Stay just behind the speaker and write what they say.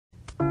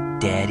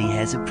Daddy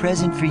has a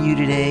present for you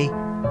today.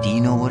 Do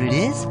you know what it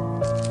is?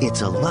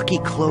 It's a lucky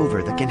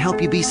clover that can help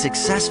you be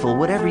successful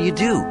whatever you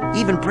do,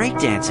 even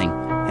breakdancing.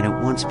 And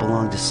it once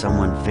belonged to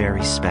someone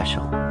very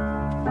special.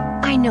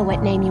 I know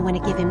what name you want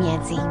to give him,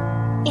 Yancy.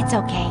 It's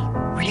okay.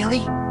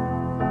 Really?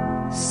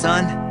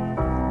 Son,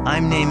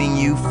 I'm naming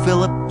you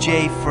Philip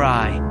J.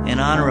 Fry in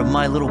honor of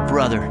my little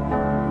brother,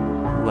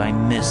 who I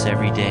miss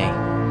every day.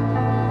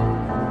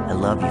 I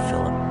love you,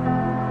 Philip.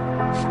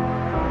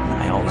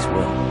 And I always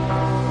will.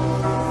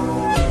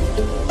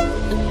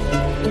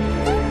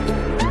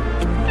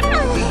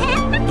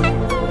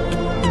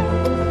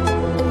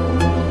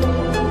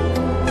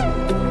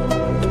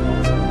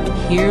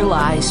 Here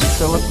lies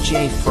Philip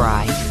J.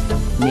 Fry,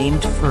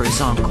 named for his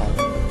uncle,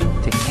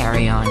 to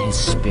carry on his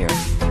spirit.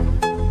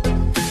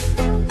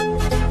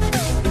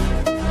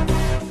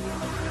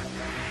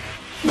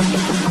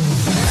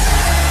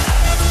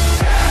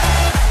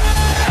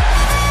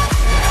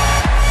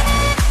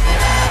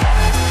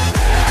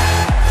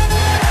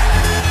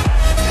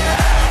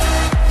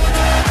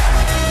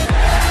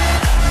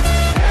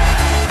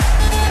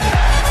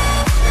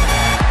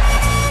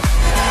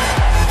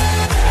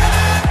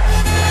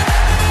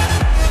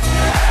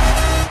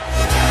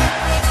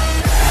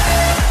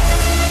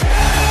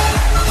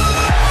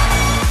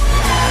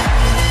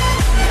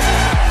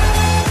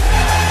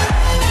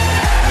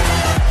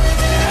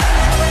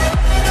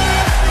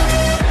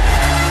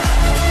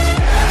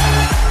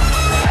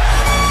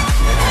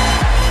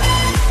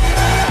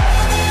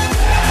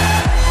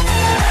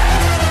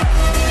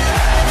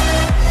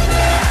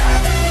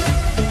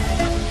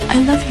 I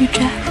love you,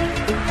 Jack.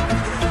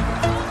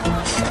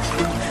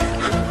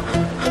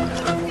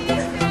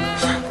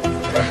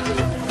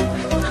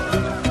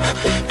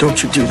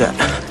 Don't you do that.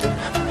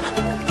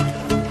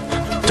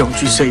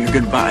 Don't you say your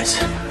goodbyes.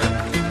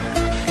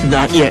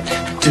 Not yet.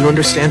 Do you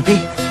understand me?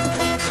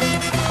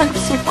 I'm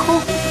so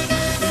cold.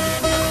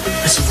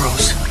 Listen,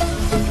 Rose.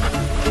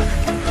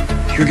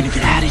 You're gonna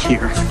get out of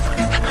here.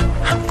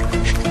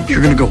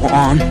 You're gonna go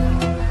on.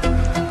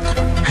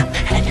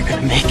 And you're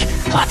gonna make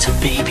lots of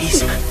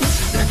babies.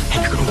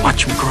 And you're gonna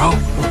watch them grow.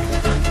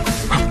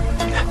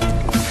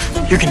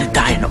 You're gonna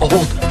die an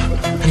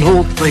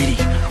old lady,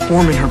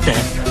 warm in her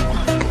bed.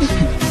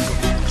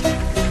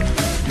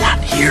 Not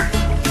here.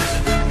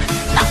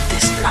 Not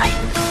this night.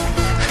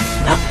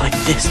 Not like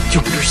this. Do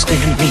you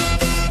understand me?